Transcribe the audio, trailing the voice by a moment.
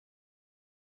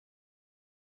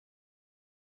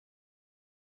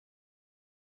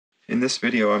In this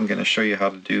video, I'm going to show you how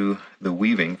to do the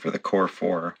weaving for the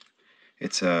Core4.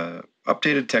 It's a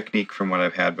updated technique from what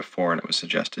I've had before, and it was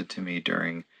suggested to me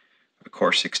during a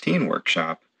Core 16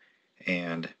 workshop,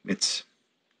 and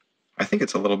I think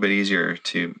it's a little bit easier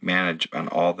to manage on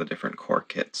all the different core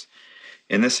kits.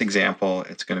 In this example,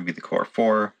 it's going to be the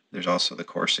Core4. There's also the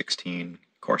Core 16,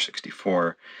 Core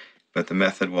 64, but the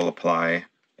method will apply,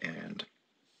 and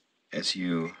as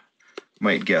you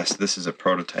might guess, this is a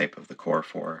prototype of the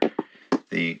Core4.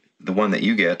 The one that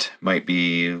you get might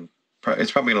be,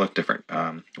 it's probably going to look different.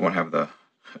 It won't have the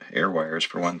air wires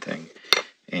for one thing,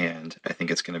 and I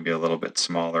think it's going to be a little bit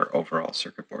smaller overall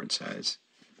circuit board size.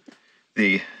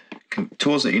 The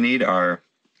tools that you need are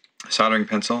a soldering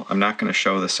pencil. I'm not going to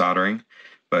show the soldering,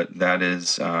 but that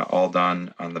is all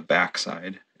done on the back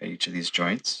side at each of these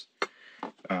joints.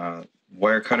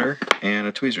 Wire cutter and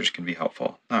a tweezers can be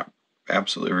helpful. Not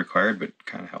absolutely required, but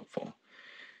kind of helpful.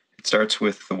 It starts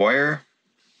with the wire.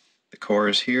 The core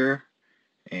is here,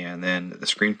 and then the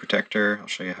screen protector, I'll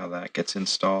show you how that gets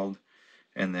installed,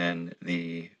 and then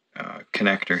the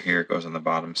connector here goes on the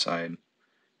bottom side,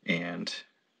 and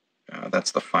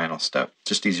that's the final step.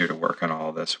 Just easier to work on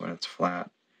all of this when it's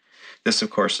flat. This, of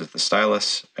course, is the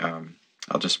stylus.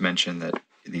 I'll just mention that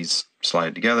these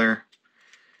slide together.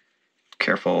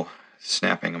 Careful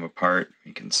snapping them apart.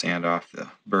 You can sand off the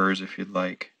burrs if you'd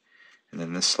like. And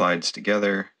then this slides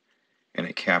together, and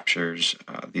it captures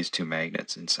these two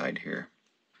magnets inside here.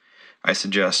 I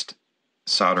suggest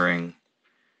soldering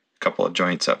a couple of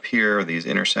joints up here, these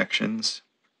intersections,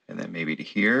 and then maybe to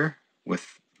here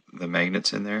with the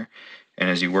magnets in there. And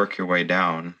as you work your way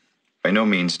down, by no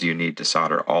means do you need to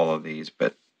solder all of these,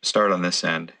 but start on this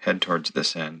end, head towards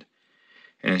this end.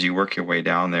 And as you work your way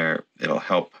down there, it'll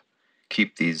help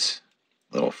keep these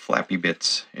little flappy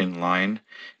bits in line,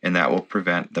 and that will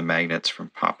prevent the magnets from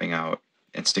popping out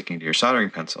and sticking to your soldering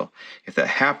pencil. If that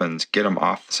happens, get them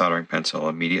off the soldering pencil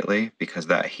immediately, because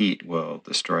that heat will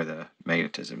destroy the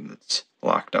magnetism that's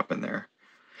locked up in there.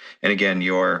 And again,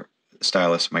 your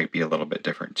stylus might be a little bit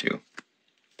different too.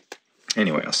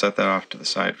 Anyway, I'll set that off to the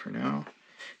side for now,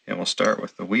 and we'll start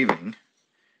with the weaving.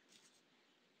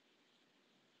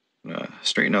 I'm going to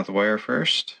straighten out the wire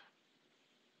first.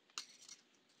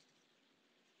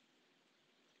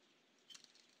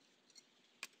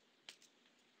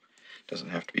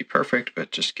 Doesn't have to be perfect,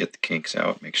 but just get the kinks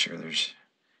out. Make sure there's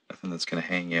nothing that's going to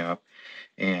hang you up.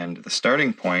 And the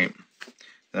starting point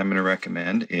that I'm going to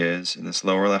recommend is in this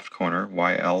lower left corner,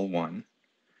 YL1. I'm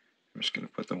just going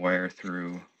to put the wire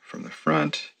through from the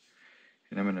front,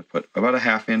 and I'm going to put about a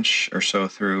 ½ inch or so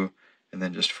through, and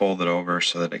then just fold it over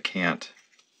so that it can't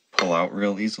pull out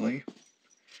real easily.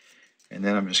 And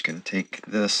then I'm just going to take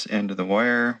this end of the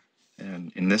wire,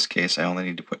 and in this case I only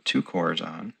need to put 2 cores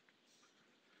on.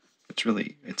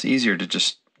 It's easier to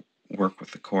just work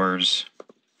with the cores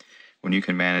when you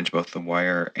can manage both the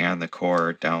wire and the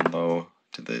core down low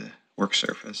to the work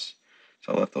surface.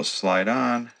 So I'll let those slide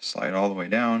on, slide all the way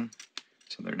down,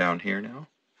 so they're down here now.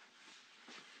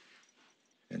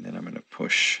 And then I'm going to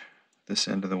push this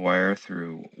end of the wire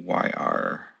through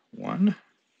YR1.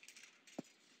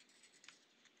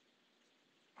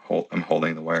 I'm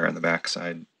holding the wire on the back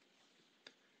side.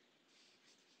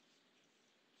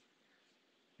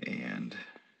 And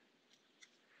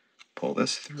pull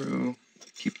this through,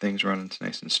 keep things running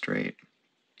nice and straight.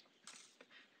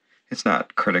 It's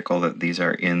not critical that these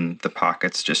are in the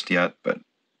pockets just yet, but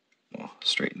we'll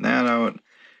straighten that out. And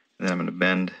then I'm going to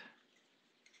bend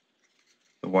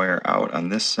the wire out on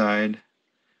this side.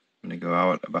 I'm going to go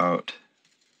out about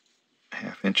a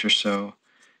 ½ inch or so,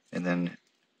 and then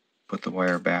put the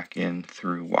wire back in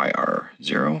through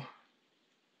YR0.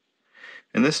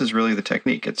 And this is really the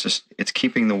technique. It's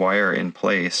keeping the wire in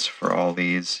place for all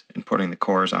these and putting the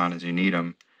cores on as you need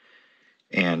them,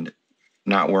 and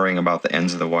not worrying about the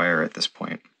ends of the wire at this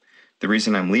point. The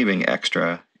reason I'm leaving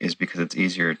extra is because it's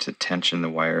easier to tension the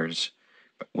wires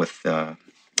with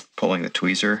pulling it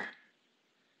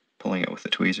with the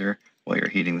tweezer while you're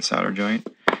heating the solder joint,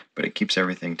 but it keeps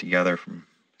everything together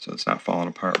so it's not falling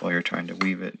apart while you're trying to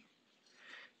weave it.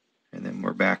 And then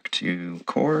we're back to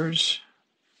cores.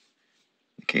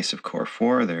 In the case of Core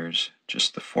 4, there's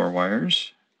just the 4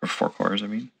 wires, or 4 cores, I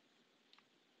mean.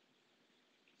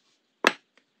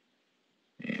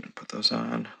 And put those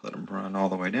on, let them run all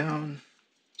the way down,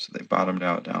 so they bottomed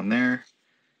out down there.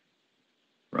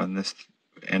 Run this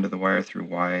end of the wire through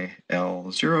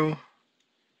YL0.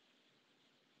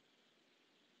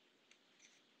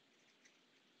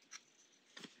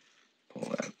 Pull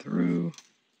that through.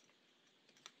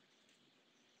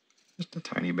 Just a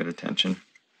tiny bit of tension.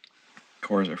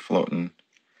 Cores are floating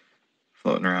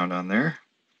around on there.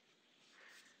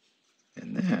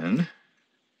 And then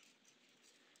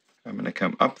I'm going to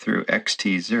come up through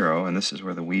XT0, and this is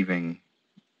where the weaving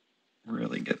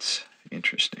really gets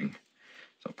interesting.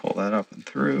 So I'll pull that up and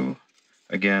through.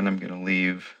 Again, I'm going to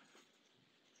leave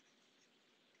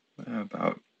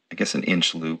about, I guess, an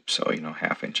inch loop, so, you know,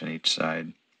 1/2 inch on each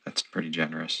side. That's pretty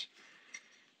generous.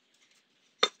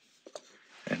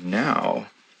 And now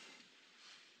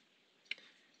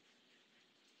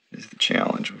is the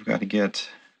challenge. We've got to get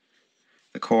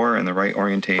the core in the right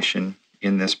orientation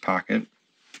in this pocket.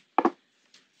 So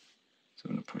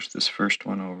I'm going to push this first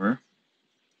one over,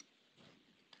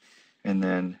 and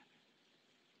then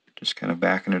just kind of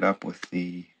backing it up with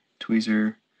the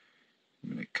tweezer.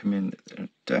 I'm going to come in at a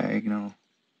diagonal.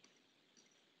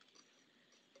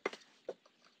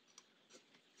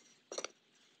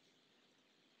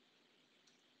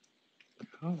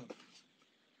 Oh.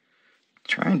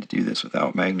 Trying to do this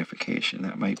without magnification,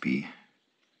 that might be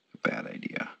a bad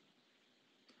idea.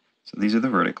 So these are the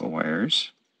vertical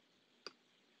wires.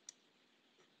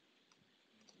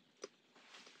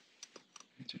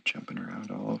 These are jumping around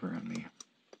all over on me.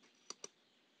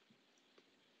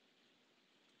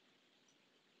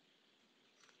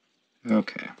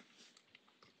 Okay.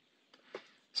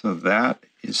 So that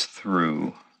is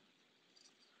through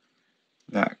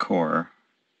that core,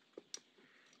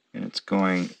 and it's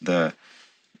going,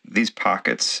 these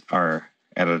pockets are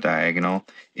at a diagonal.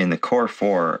 In the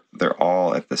Core4, they're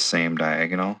all at the same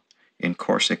diagonal. In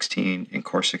Core 16 and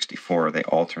Core 64, they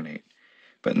alternate.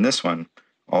 But in this one,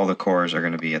 all the cores are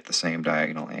going to be at the same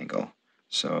diagonal angle.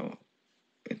 So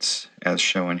it's as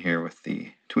shown here with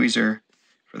the tweezer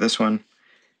for this one,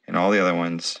 and all the other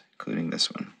ones, including this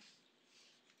one.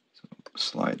 So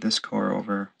slide this core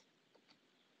over.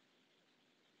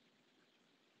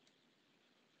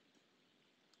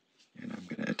 And I'm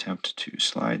going to attempt to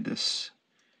slide this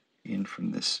in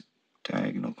from this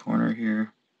diagonal corner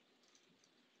here.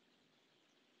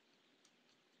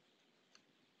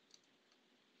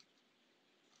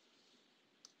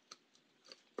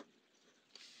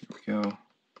 Here we go.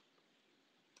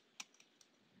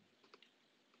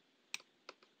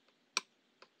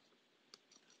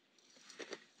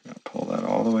 Now pull that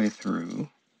all the way through.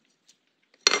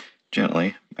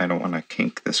 Gently. I don't want to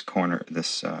kink this corner,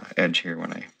 this edge here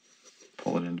when I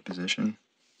pull it into position.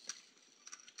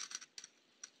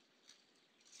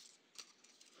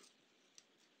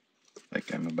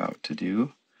 Like I'm about to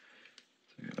do.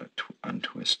 So I gotta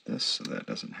untwist this so that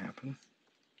doesn't happen.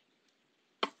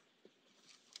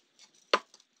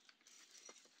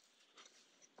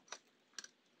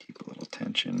 Keep a little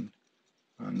tension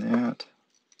on that.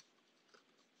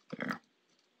 There.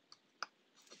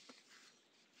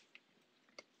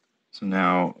 So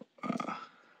now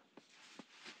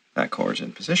that core is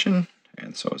in position,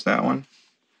 and so is that one.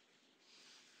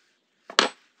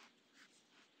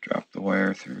 Drop the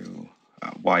wire through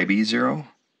YB0.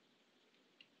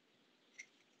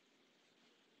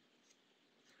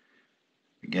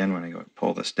 Again, when I go to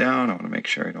pull this down, I want to make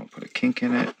sure I don't put a kink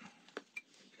in it.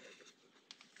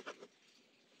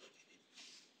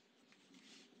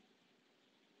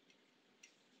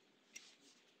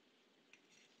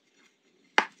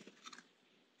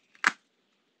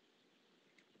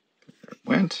 There it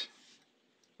went.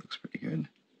 Looks pretty good.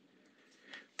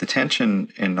 The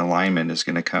tension and alignment is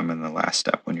going to come in the last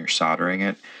step when you're soldering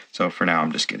it. So for now,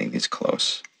 I'm just getting these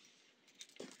close.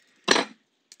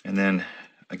 And then,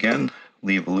 again,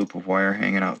 leave a loop of wire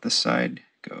hanging out this side.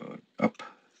 Go up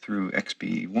through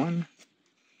XB1.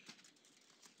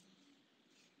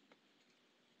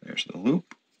 There's the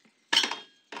loop.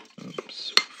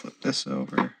 Oops, flip this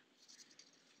over.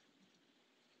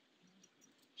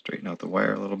 Straighten out the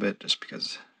wire a little bit just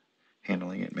because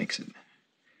handling it makes it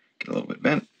get a little bit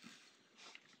bent.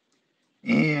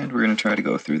 And we're going to try to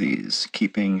go through these,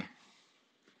 keeping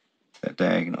that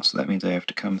diagonal. So that means I have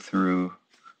to come through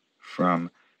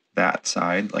from that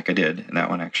side, like I did, and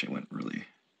that one actually went really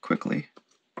quickly.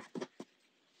 Pull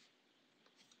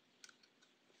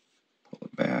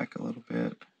it back a little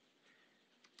bit,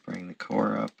 bring the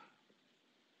core up,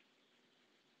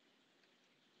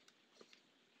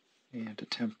 and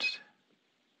attempt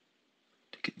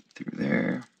to get through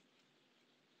there.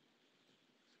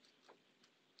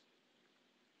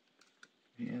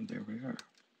 And there we are.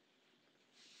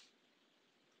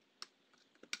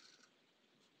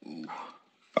 Ooh,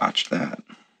 botched that.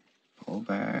 Pull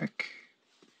back.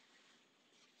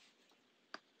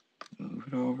 Move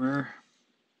it over.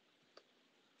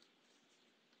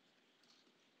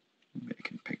 Maybe I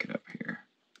can pick it up here.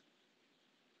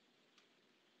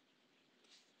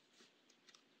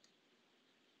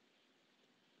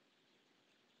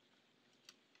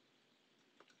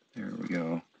 There we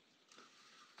go.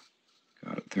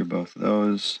 both of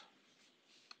those.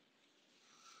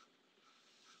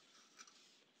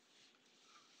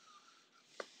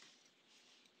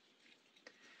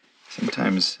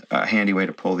 Sometimes a handy way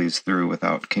to pull these through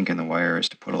without kinking the wire is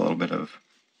to put a little bit of,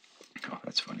 oh,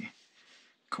 that's funny.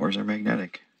 Cores are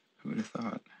magnetic. Who would have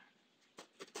thought?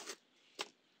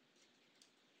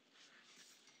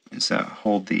 Is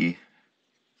hold the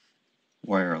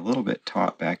wire a little bit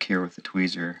taut back here with the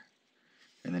tweezer,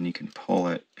 and then you can pull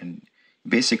it, and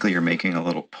basically you're making a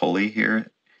little pulley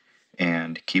here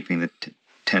and keeping the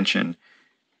tension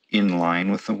in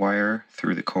line with the wire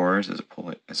through the cores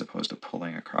as opposed to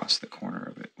pulling across the corner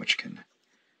of it, which can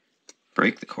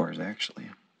break the cores actually.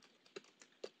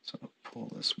 So I'll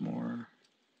pull this more.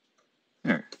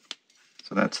 There.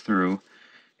 So that's through.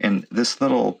 And this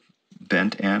little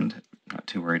bent end, I'm not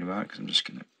too worried about it because I'm just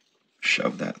going to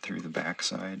shove that through the back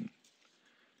side.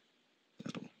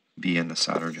 It'll be in the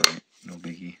solder joint, no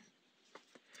biggie.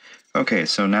 Okay,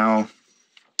 so now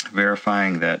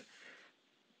verifying that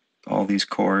all these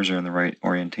cores are in the right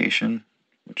orientation,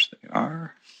 which they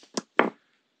are.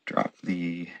 Drop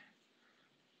the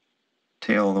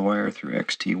tail of the wire through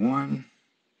XT1.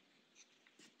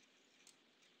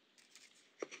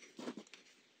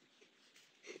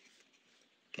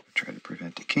 Try to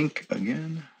prevent a kink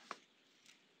again.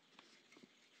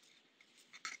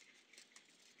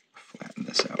 Flatten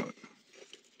this out.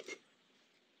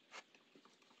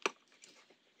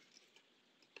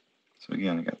 So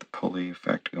again, I got the pulley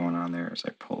effect going on there as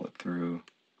I pull it through.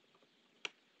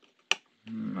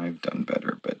 I've done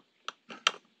better, but I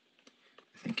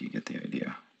think you get the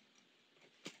idea.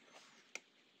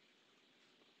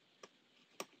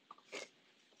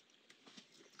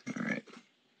 All right.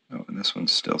 Oh, and this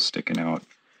one's still sticking out.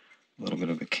 A little bit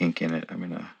of a kink in it. I'm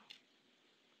going to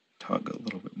tug a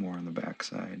little bit more on the back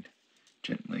side.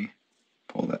 Gently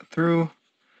pull that through.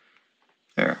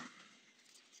 There.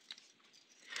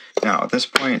 Now, at this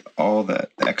point, all the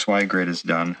XY grid is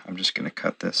done. I'm just going to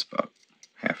cut this about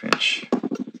half inch,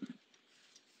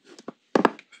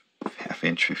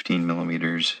 15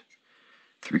 millimeters,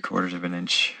 3/4 of an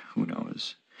inch, who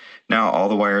knows. Now, all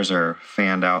the wires are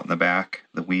fanned out in the back.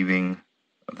 The weaving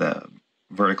of the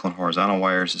vertical and horizontal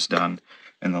wires is done.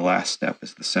 And the last step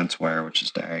is the sense wire, which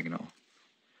is diagonal.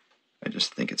 I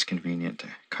just think it's convenient to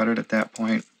cut it at that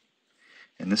point.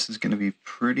 And this is going to be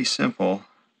pretty simple.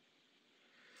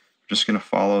 Just going to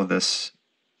follow this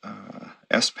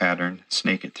S pattern,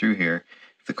 snake it through here.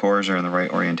 If the cores are in the right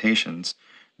orientations,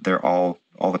 they're all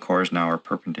the cores now are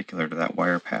perpendicular to that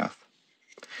wire path.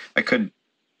 I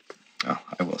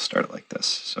will start it like this.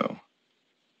 So I'm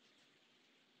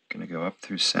going to go up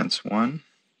through sense 1.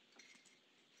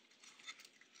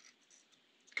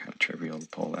 Kind of trivial to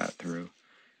pull that through.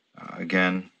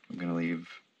 Again, I'm going to leave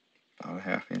about a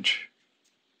half inch.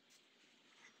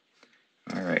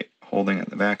 All right, holding at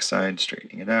the back side,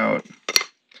 straightening it out.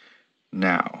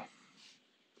 Now,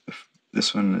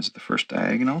 this one is the first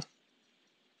diagonal.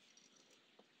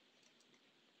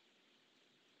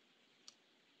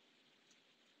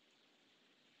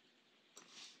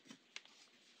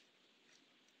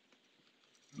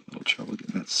 A little trouble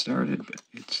getting that started, but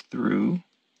it's through.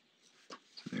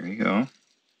 So there you go,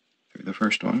 through the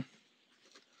first one.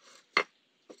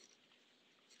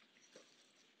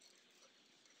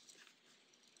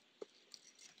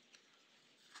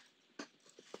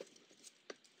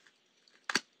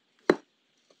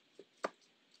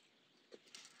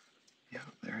 Yeah,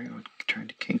 there I go, trying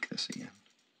to kink this again.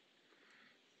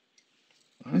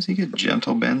 As long as you get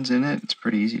gentle bends in it, it's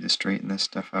pretty easy to straighten this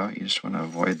stuff out. You just want to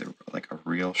avoid like a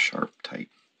real sharp, tight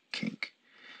kink.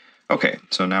 Okay,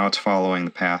 so now it's following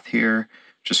the path here.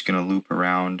 Just going to loop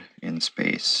around in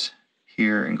space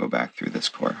here and go back through this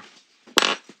core.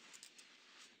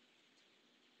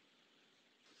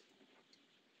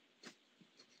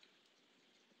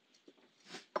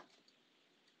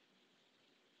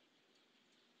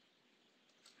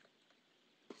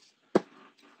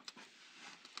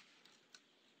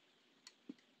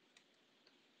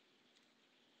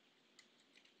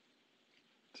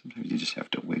 Sometimes you just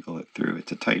have to wiggle it through.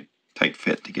 It's a tight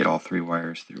fit to get all 3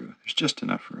 wires through. There's just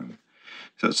enough room.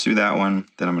 So it's through that one.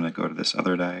 Then I'm going to go to this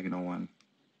other diagonal one.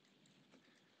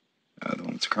 The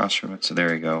one that's across from it. So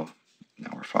there you go.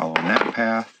 Now we're following that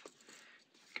path.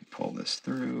 I can pull this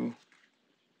through.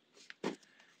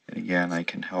 And again, I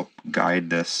can help guide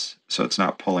this so it's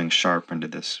not pulling sharp into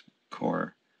this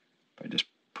core by just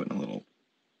putting a little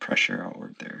pressure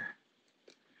outward there.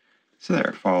 So there,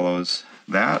 it follows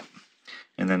that.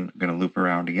 And then I'm going to loop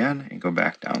around again and go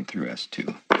back down through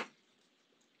S2.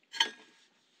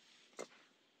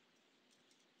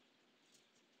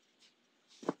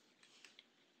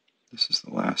 This is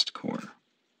the last last core.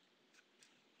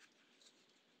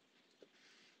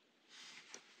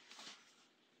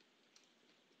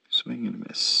 Swing and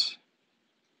miss.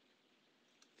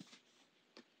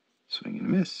 Swing and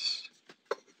miss.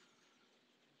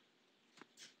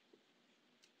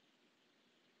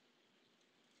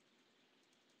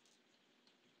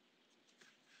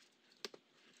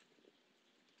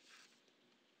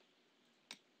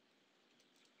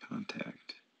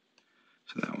 Contact.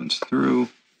 So that one's through.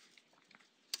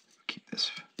 Keep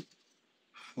this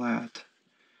flat.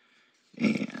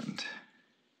 And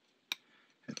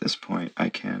at this point, I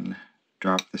can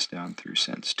drop this down through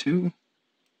Sense 2.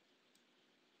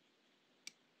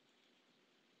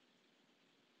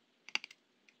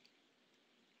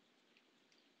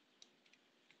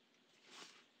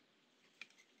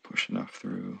 Push enough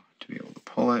through to be able to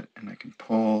pull it, and I can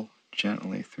pull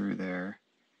gently through there.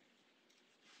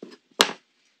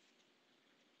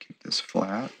 Keep this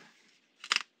flat.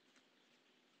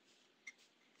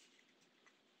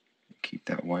 Keep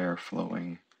that wire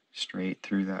flowing straight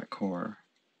through that core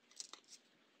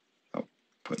without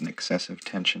putting excessive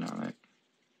tension on it.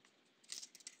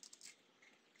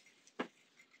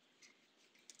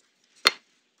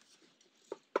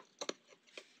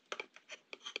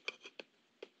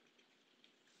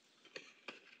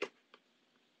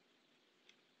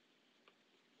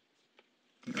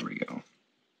 There we go.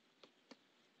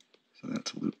 So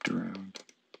that's looped around.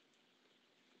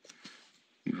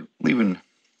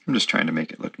 I'm just trying to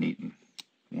make it look neat and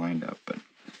lined up, but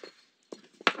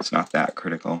it's not that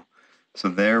critical. So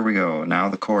there we go. Now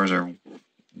the cores are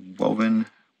woven.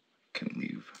 Can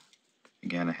leave,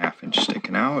 again, a 1/2 inch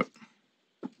sticking out.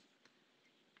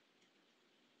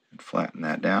 And flatten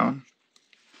that down.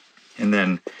 And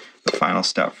then the final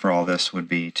step for all this would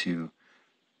be to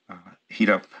heat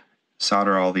up,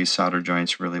 solder all these solder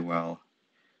joints really well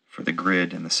for the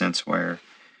grid and the sense wire.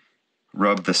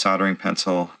 Rub the soldering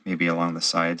pencil maybe along the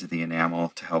sides of the enamel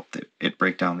to help it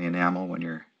break down the enamel when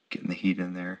you're getting the heat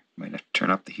in there. You might have to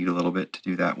turn up the heat a little bit to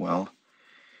do that well.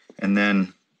 And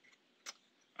then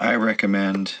I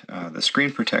recommend the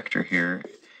screen protector here.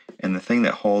 And the thing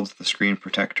that holds the screen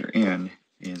protector in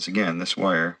is, again, this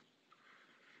wire.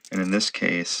 And in this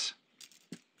case,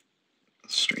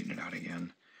 let's straighten it out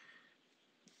again.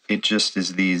 It just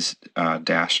is these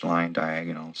dashed line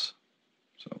diagonals.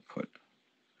 So put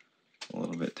a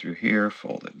little bit through here,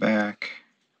 fold it back,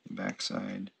 the back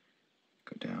side,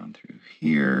 go down through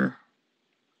here,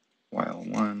 while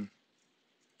one,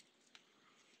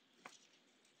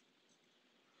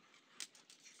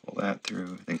 pull that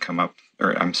through, then come up,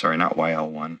 or I'm sorry, not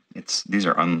YL1. These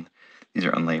are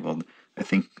unlabeled. I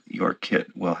think your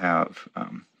kit will have,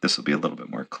 this will be a little bit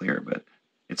more clear, but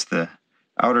it's the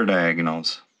outer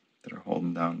diagonals that are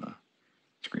holding down the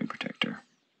screen protector.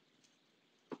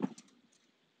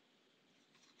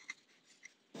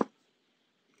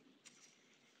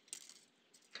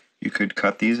 You could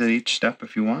cut these at each step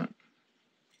if you want,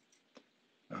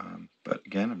 but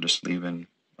again, I'm just leaving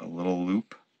a little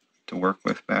loop to work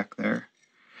with back there.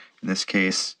 In this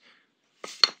case, I'm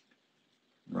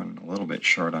running a little bit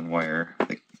short on wire.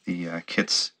 The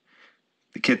kit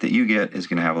that you get is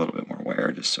going to have a little bit more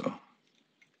wire, just so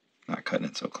not cutting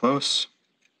it so close.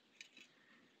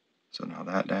 So now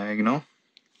that diagonal,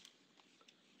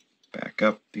 back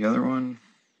up the other one.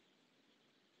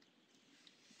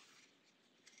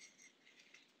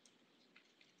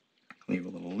 Leave a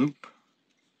little loop.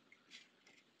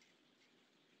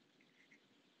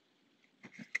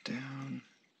 Back down.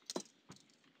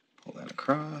 Pull that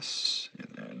across. And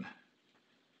then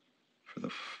for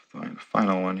the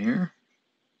final one here,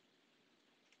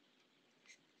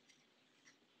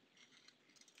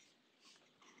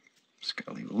 just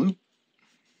gotta leave a loop.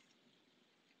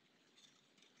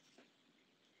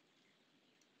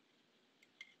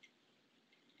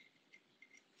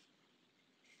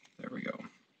 There we go.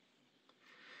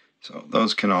 So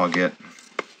those can all get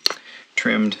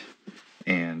trimmed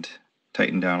and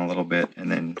tightened down a little bit,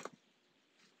 and then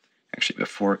actually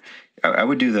before, I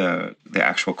would do the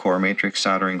actual core matrix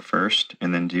soldering first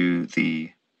and then do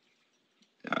the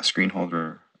screen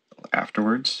holder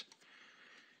afterwards.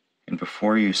 And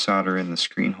before you solder in the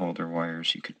screen holder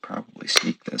wires, you could probably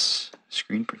sneak this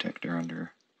screen protector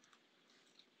under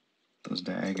those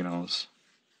diagonals.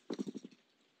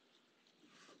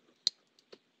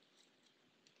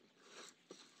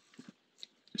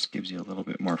 Just gives you a little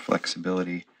bit more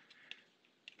flexibility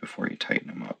before you tighten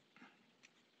them up.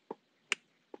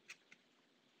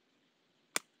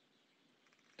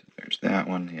 So there's that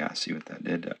one. Yeah, see what that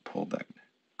did? That pulled that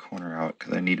corner out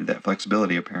because I needed that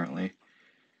flexibility apparently.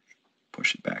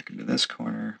 Push it back into this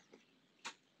corner.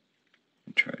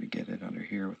 Try to get it under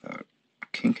here without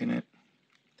kinking it.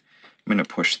 I'm going to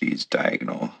push these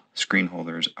diagonal screen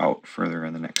holders out further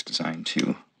in the next design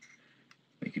too.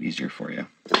 Make it easier for you.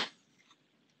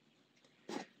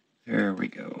 There we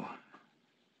go.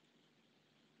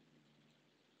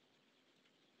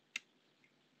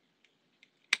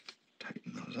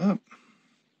 Tighten those up.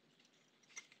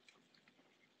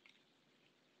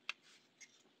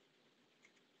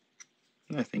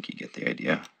 And I think you get the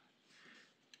idea.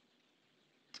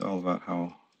 It's all about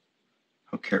how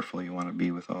careful you want to be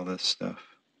with all this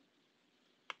stuff.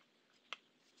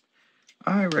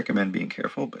 I recommend being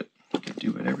careful, but you can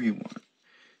do whatever you want.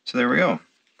 So there we go.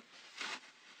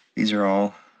 These are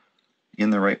all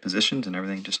in the right positions and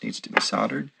everything just needs to be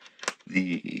soldered.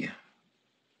 The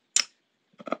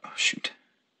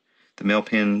male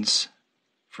pins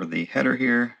for the header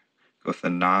here go with the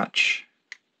notch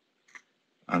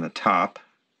on the top.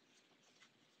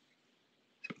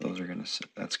 So those are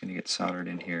that's gonna get soldered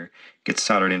in here. It gets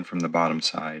soldered in from the bottom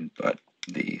side, but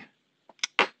the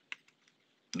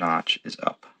notch is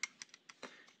up.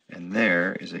 And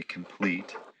there is a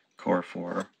complete Core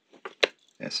 4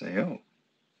 SAO.